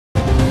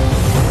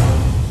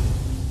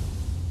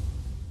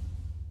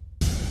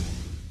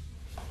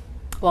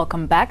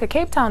Welcome back. A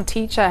Cape Town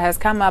teacher has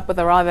come up with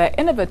a rather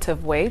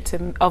innovative way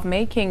of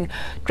making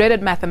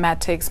dreaded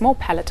mathematics more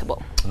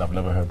palatable. And I've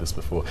never heard this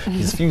before.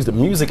 He's fused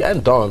music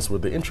and dance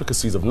with the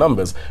intricacies of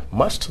numbers,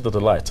 much to the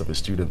delight of his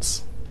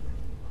students.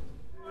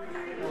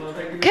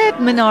 Kurt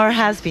Minar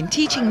has been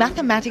teaching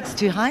mathematics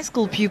to high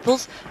school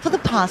pupils for the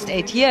past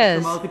 8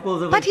 years.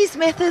 But his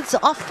methods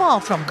are far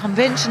from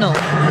conventional.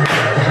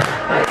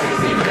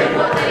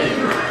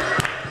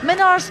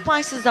 Minar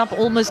spices up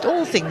almost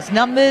all things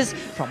numbers,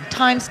 from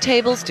times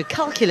tables to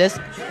calculus,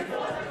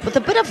 with a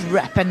bit of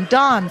rap and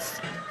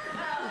dance.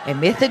 A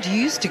method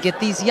used to get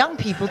these young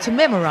people to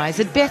memorize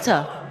it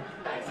better.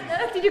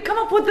 How did you come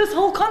up with this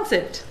whole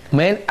concept?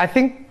 Man, I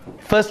think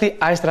firstly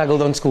I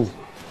struggled on school.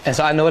 And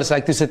so I know what it's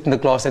like to sit in the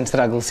class and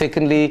struggle.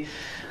 Secondly,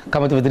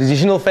 come out of a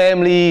traditional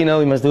family,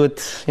 you must do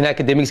it in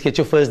academics, get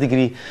your first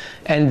degree.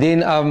 And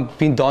then I've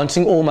been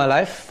dancing all my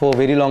life for a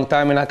very long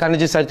time, and I kind of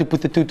just decided to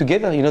put the two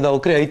together, the whole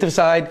creative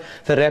side,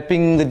 the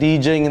rapping, the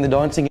DJing and the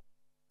dancing.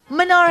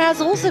 Minar has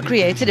also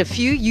created a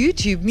few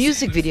YouTube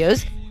music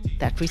videos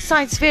that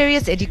recites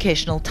various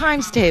educational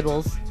times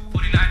tables.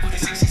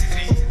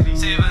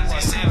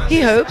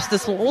 He hopes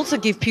this will also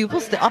give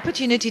pupils the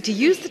opportunity to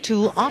use the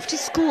tool after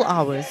school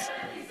hours.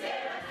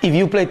 If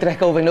you play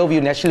track over and over,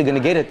 you're naturally going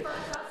to get it.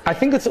 I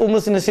think it's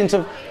almost in the sense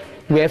of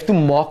we have to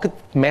market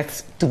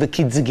maths to the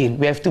kids again.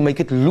 We have to make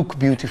it look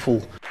beautiful.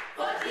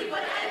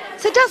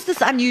 So does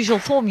this unusual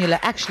formula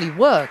actually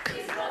work?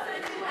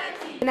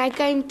 When I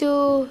came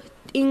to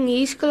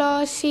English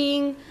class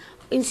seeing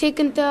in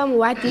second term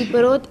what he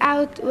brought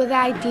out with the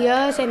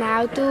ideas and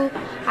how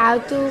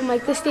to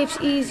make the steps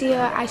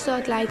easier, I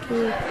started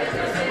liking it.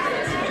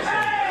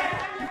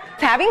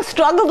 Having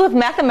struggled with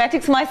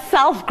mathematics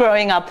myself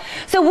growing up,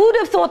 so who would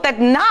have thought that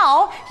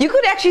now you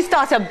could actually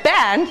start a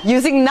band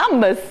using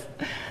numbers?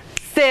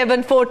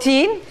 7,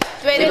 14,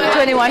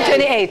 21,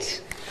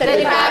 28.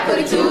 35,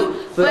 42,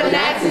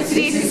 49,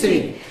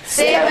 63,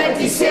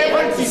 70,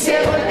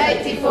 77,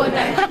 84,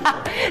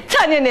 90.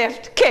 Tanya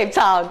Neft, Cape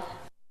Town.